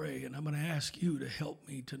going to pray and I'm going to ask you to help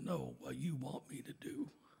me to know what you want me to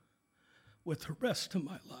do with the rest of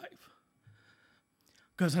my life.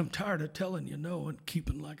 Because I'm tired of telling you no and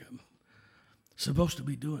keeping like I'm supposed to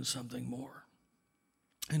be doing something more.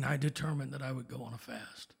 And I determined that I would go on a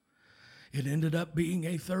fast. It ended up being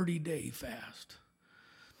a 30-day fast.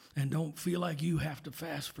 And don't feel like you have to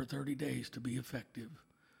fast for 30 days to be effective.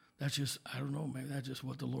 That's just, I don't know, maybe that's just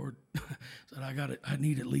what the Lord said. I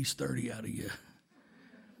need at least 30 out of you.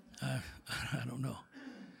 I don't know.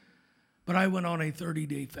 But I went on a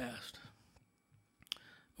 30-day fast.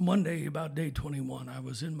 one day, about day 21, I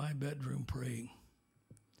was in my bedroom praying.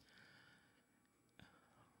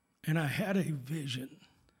 And I had a vision.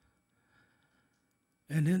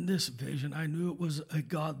 And in this vision, I knew it was a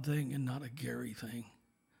God thing and not a Gary thing.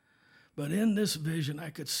 But in this vision, I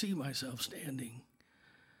could see myself standing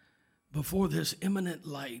before this imminent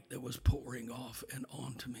light that was pouring off and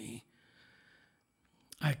onto me.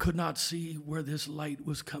 I could not see where this light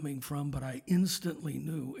was coming from, but I instantly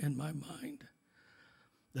knew in my mind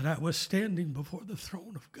that I was standing before the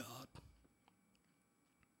throne of God.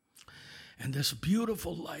 And this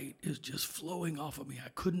beautiful light is just flowing off of me. I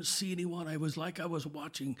couldn't see anyone. I was like I was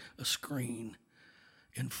watching a screen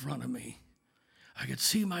in front of me. I could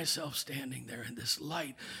see myself standing there and this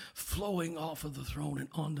light flowing off of the throne and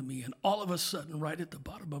onto me. And all of a sudden, right at the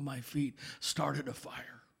bottom of my feet, started a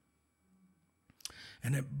fire.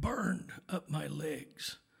 And it burned up my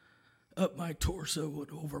legs, up my torso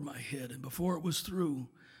and over my head. And before it was through,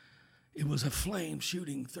 it was a flame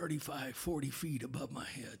shooting 35, 40 feet above my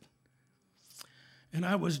head. And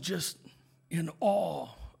I was just in awe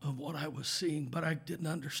of what I was seeing, but I didn't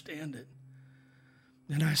understand it.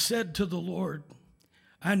 And I said to the Lord,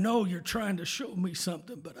 I know you're trying to show me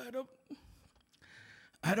something, but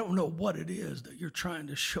I don't know what it is that you're trying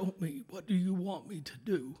to show me. What do you want me to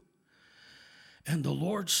do? And the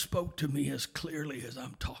Lord spoke to me as clearly as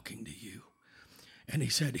I'm talking to you. And he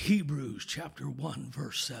said, Hebrews chapter 1,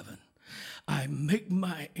 verse 7. I make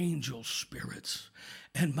my angel spirits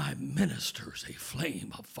and my ministers a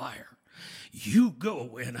flame of fire. You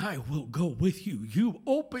go and I will go with you. You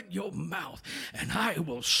open your mouth and I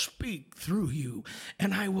will speak through you.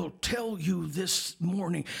 And I will tell you this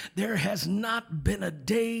morning, there has not been a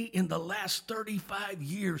day in the last 35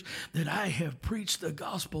 years that I have preached the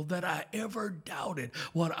gospel that I ever doubted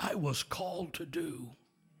what I was called to do.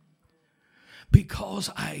 Because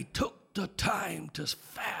I took the time to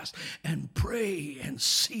fast and pray and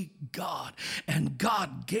seek God, and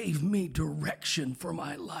God gave me direction for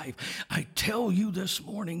my life. I tell you this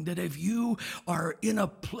morning that if you are in a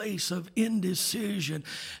place of indecision,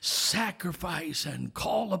 sacrifice and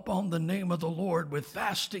call upon the name of the Lord with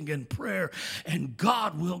fasting and prayer, and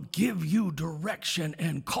God will give you direction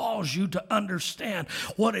and cause you to understand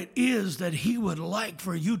what it is that he would like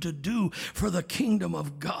for you to do for the kingdom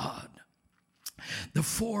of God. The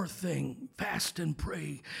fourth thing, fast and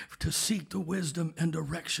pray to seek the wisdom and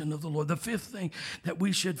direction of the Lord. The fifth thing, that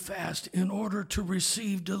we should fast in order to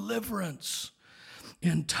receive deliverance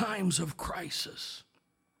in times of crisis.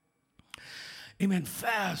 Amen.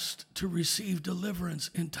 Fast to receive deliverance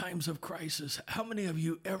in times of crisis. How many of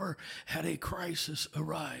you ever had a crisis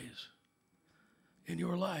arise in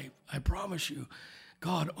your life? I promise you,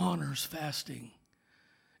 God honors fasting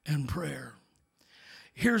and prayer.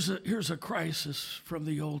 Here's a crisis from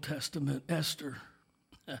the Old Testament. Esther.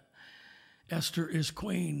 Esther is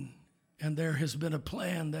queen, and there has been a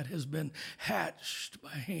plan that has been hatched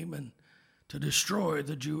by Haman to destroy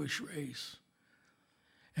the Jewish race.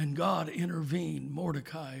 And God intervened.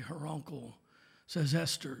 Mordecai, her uncle, says,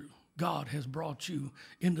 Esther, God has brought you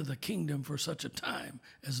into the kingdom for such a time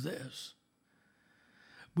as this.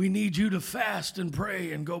 We need you to fast and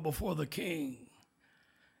pray and go before the king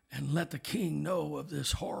and let the king know of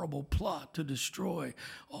this horrible plot to destroy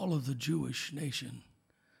all of the Jewish nation.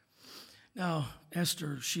 Now,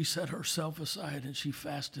 Esther, she set herself aside and she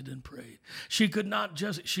fasted and prayed. She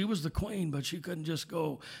was the queen, but she couldn't just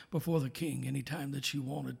go before the king anytime that she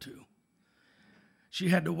wanted to. She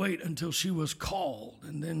had to wait until she was called,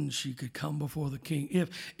 and then she could come before the king.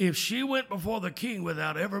 If she went before the king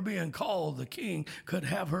without ever being called, the king could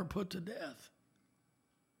have her put to death.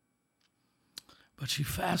 But she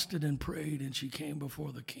fasted and prayed, and she came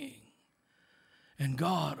before the king. And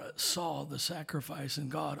God saw the sacrifice,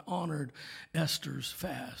 and God honored Esther's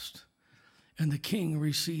fast. And the king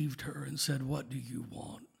received her and said, what do you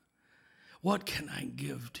want? What can I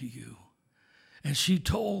give to you? And she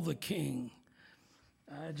told the king,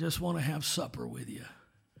 I just want to have supper with you.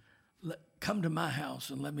 Come to my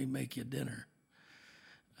house and let me make you dinner.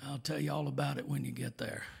 I'll tell you all about it when you get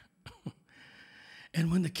there. And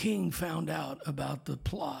when the king found out about the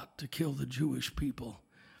plot to kill the Jewish people,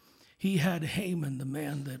 he had Haman, the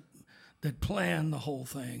man that planned the whole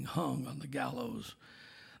thing, hung on the gallows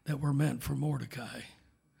that were meant for Mordecai.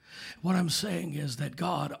 What I'm saying is that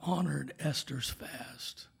God honored Esther's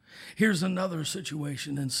fast. Here's another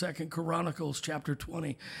situation in 2 Chronicles chapter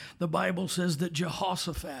 20. The Bible says that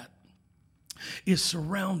Jehoshaphat is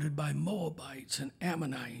surrounded by Moabites and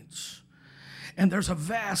Ammonites. And there's a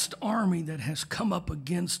vast army that has come up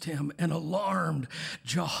against him, and alarmed,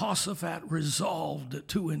 Jehoshaphat resolved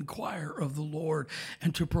to inquire of the Lord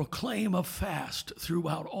and to proclaim a fast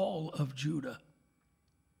throughout all of Judah.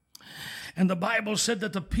 And the Bible said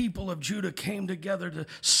that the people of Judah came together to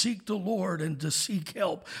seek the Lord and to seek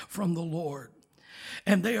help from the Lord.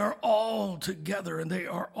 And they are all together, and they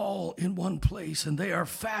are all in one place, and they are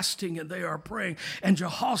fasting and they are praying. And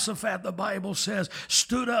Jehoshaphat, the Bible says,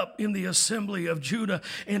 stood up in the assembly of Judah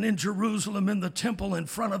and in Jerusalem in the temple in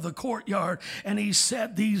front of the courtyard, and he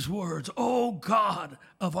said these words, "O God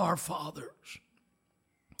of our fathers,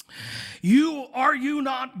 are you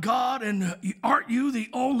not God, and aren't you the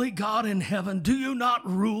only God in heaven? Do you not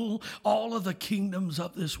rule all of the kingdoms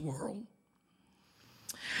of this world?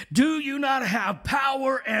 Do you not have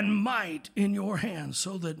power and might in your hands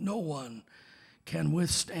so that no one can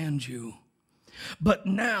withstand you? But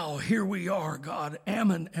now here we are, God,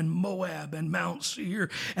 Ammon and Moab and Mount Seir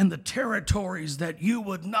and the territories that you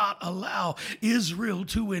would not allow Israel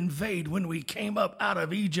to invade when we came up out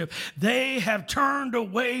of Egypt. They have turned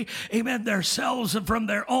away, amen, themselves from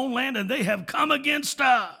their own land, and they have come against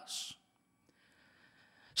us.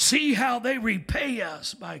 See how they repay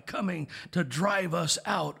us by coming to drive us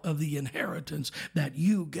out of the inheritance that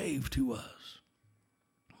you gave to us."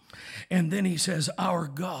 And then he says, "Our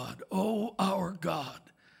God, O our God,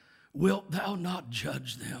 wilt thou not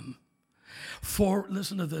judge them? For,"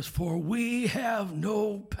 listen to this, "for we have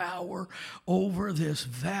no power over this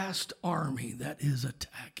vast army that is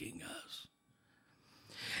attacking us.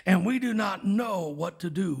 And we do not know what to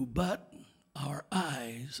do, but our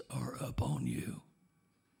eyes are upon you."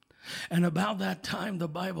 And about that time, the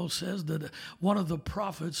Bible says that one of the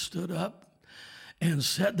prophets stood up and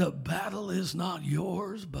said, "The battle is not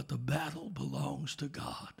yours, but the battle belongs to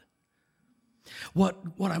God." What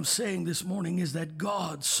I'm saying this morning is that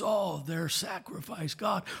God saw their sacrifice.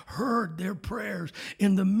 God heard their prayers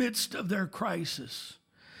in the midst of their crisis.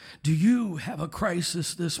 Do you have a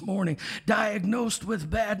crisis this morning? Diagnosed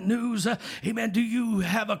with bad news? Amen. Do you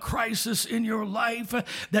have a crisis in your life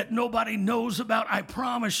that nobody knows about? I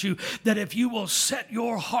promise you that if you will set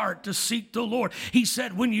your heart to seek the Lord, he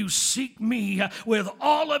said, "When you seek me with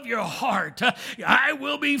all of your heart, I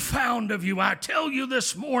will be found of you." I tell you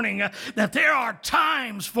this morning that there are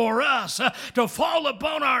times for us to fall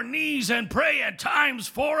upon our knees and pray, and times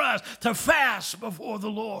for us to fast before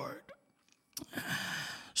the Lord.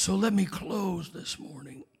 So let me close this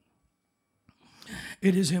morning.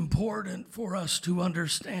 It is important for us to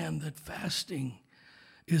understand that fasting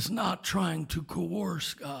is not trying to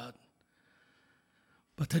coerce God,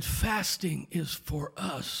 but that fasting is for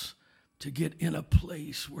us to get in a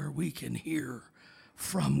place where we can hear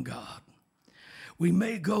from God. We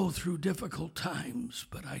may go through difficult times,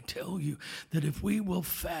 but I tell you that if we will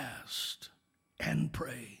fast and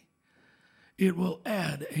pray, it will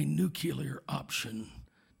add a nuclear option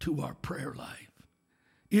to our prayer life.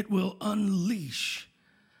 It will unleash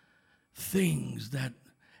things that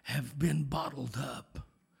have been bottled up.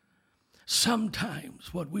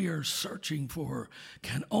 Sometimes what we are searching for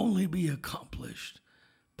can only be accomplished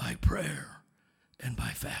by prayer and by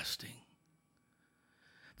fasting.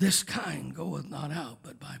 This kind goeth not out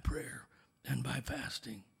but by prayer and by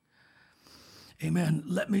fasting. Amen.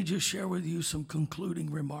 Let me just share with you some concluding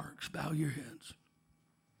remarks. Bow your heads.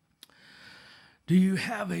 Do you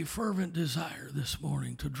have a fervent desire this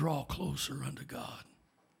morning to draw closer unto God?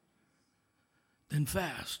 Then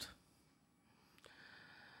fast.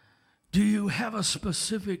 Do you have a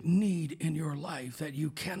specific need in your life that you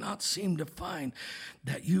cannot seem to find,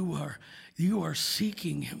 that you are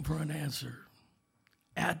seeking him for an answer?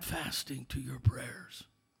 Add fasting to your prayers.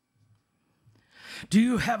 Do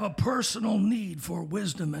you have a personal need for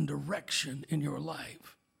wisdom and direction in your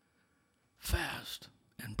life? Fast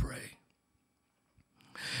and pray.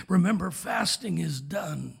 Remember, fasting is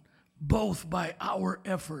done both by our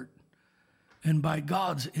effort and by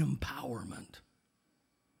God's empowerment.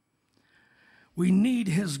 We need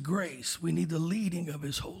his grace. We need the leading of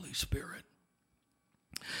his Holy Spirit.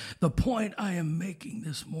 The point I am making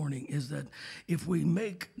this morning is that if we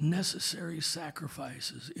make necessary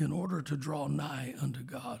sacrifices in order to draw nigh unto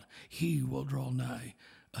God, he will draw nigh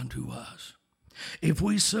unto us. If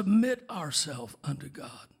we submit ourselves unto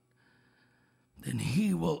God, then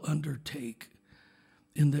he will undertake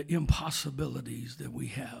in the impossibilities that we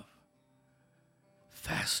have.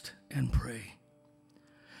 Fast and pray.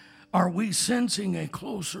 Are we sensing a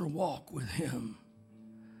closer walk with him?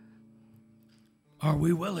 Are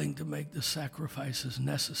we willing to make the sacrifices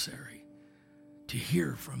necessary to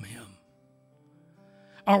hear from him?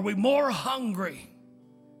 Are we more hungry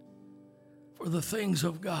for the things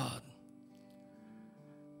of God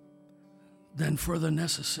than for the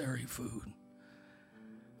necessary food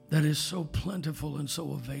that is so plentiful and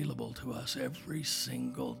so available to us every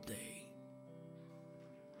single day.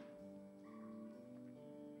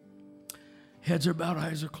 Heads are bowed,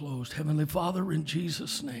 eyes are closed. Heavenly Father, in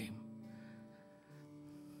Jesus' name,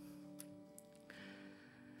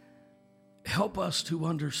 help us to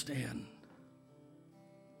understand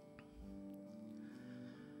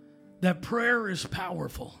that prayer is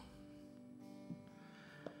powerful.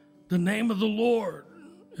 The name of the Lord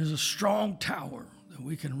is a strong tower that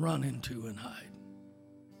we can run into and hide.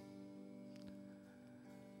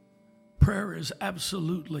 Prayer is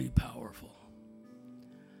absolutely powerful.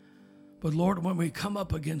 But Lord, when we come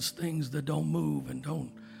up against things that don't move and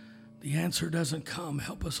the answer doesn't come,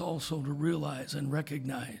 help us also to realize and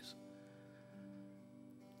recognize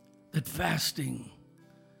that fasting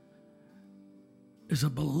is a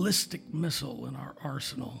ballistic missile in our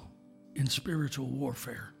arsenal in spiritual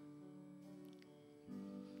warfare.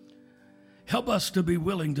 Help us to be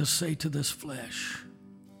willing to say to this flesh,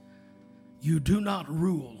 you do not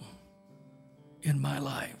rule in my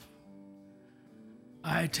life.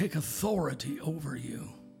 I take authority over you,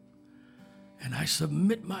 and I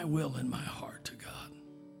submit my will and my heart to God.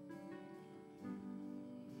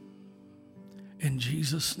 In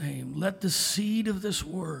Jesus' name, let the seed of this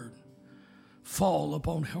word fall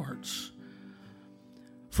upon hearts.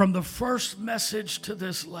 From the first message to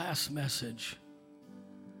this last message,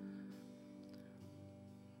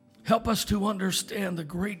 help us to understand the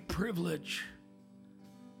great privilege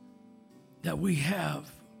that we have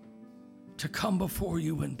to come before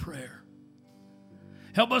you in prayer.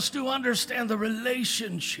 Help us to understand the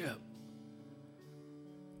relationship,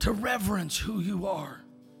 to reverence who you are,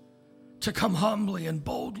 to come humbly and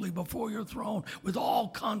boldly before your throne with all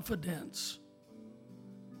confidence.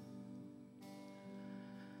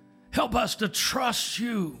 Help us to trust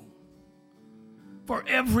you for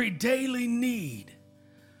every daily need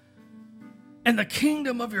and the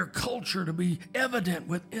kingdom of your culture to be evident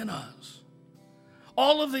within us.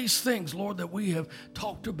 All of these things, Lord, that we have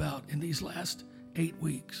talked about in these last 8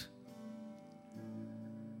 weeks.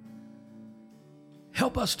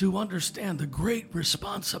 Help us to understand the great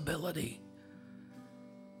responsibility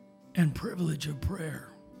and privilege of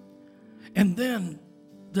prayer. And then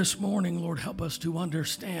this morning, Lord, help us to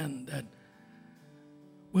understand that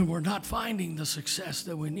when we're not finding the success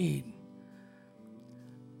that we need,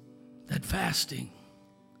 that fasting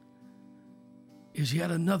is yet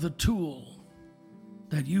another tool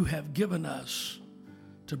that you have given us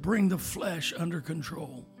to bring the flesh under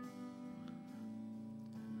control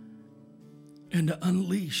and to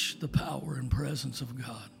unleash the power and presence of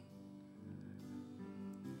God.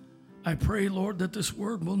 I pray, Lord, that this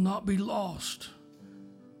word will not be lost,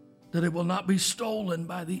 that it will not be stolen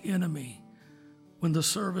by the enemy when the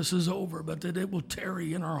service is over, but that it will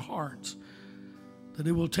tarry in our hearts, that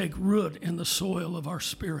it will take root in the soil of our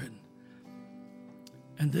spirit,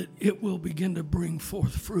 and that it will begin to bring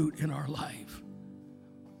forth fruit in our life.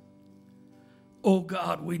 Oh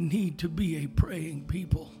God, we need to be a praying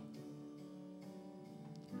people.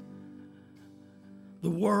 The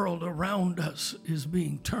world around us is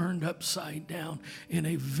being turned upside down in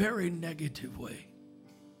a very negative way.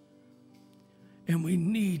 And we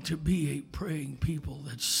need to be a praying people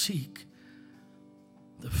that seek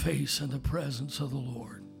the face and the presence of the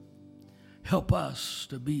Lord. Help us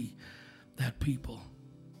to be that people.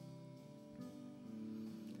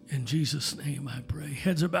 In Jesus' name I pray.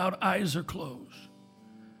 Heads are bowed, eyes are closed.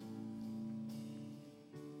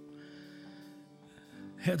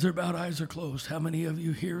 Heads are bowed, eyes are closed. How many of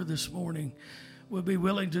you here this morning would be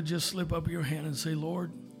willing to just slip up your hand and say,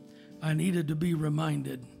 Lord, I needed to be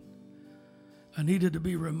reminded. I needed to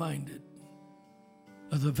be reminded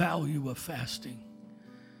of the value of fasting.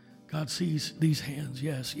 God sees these hands.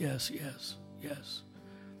 Yes, yes, yes, yes.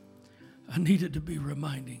 I needed to be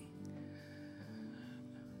reminding.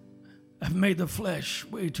 I've made the flesh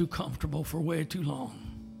way too comfortable for way too long.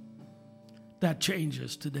 That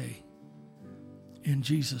changes today. In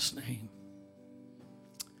Jesus' name.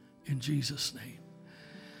 In Jesus' name.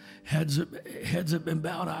 Heads have been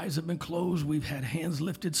bowed, eyes have been closed. We've had hands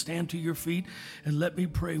lifted. Stand to your feet and let me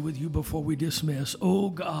pray with you before we dismiss.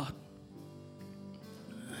 Oh God,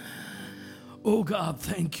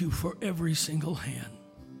 thank you for every single hand.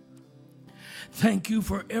 Thank you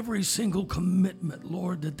for every single commitment,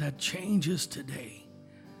 Lord, that changes today.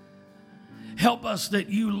 Help us that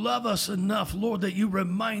you love us enough, Lord, that you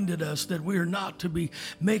reminded us that we are not to be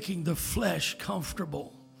making the flesh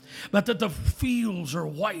comfortable, but that the fields are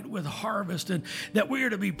white with harvest, and that we are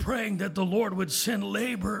to be praying that the Lord would send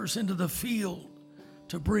laborers into the field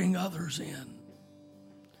to bring others in.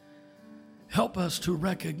 Help us to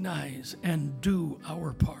recognize and do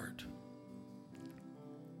our part.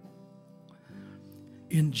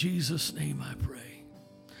 In Jesus' name I pray.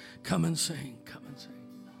 Come and sing. Come and sing.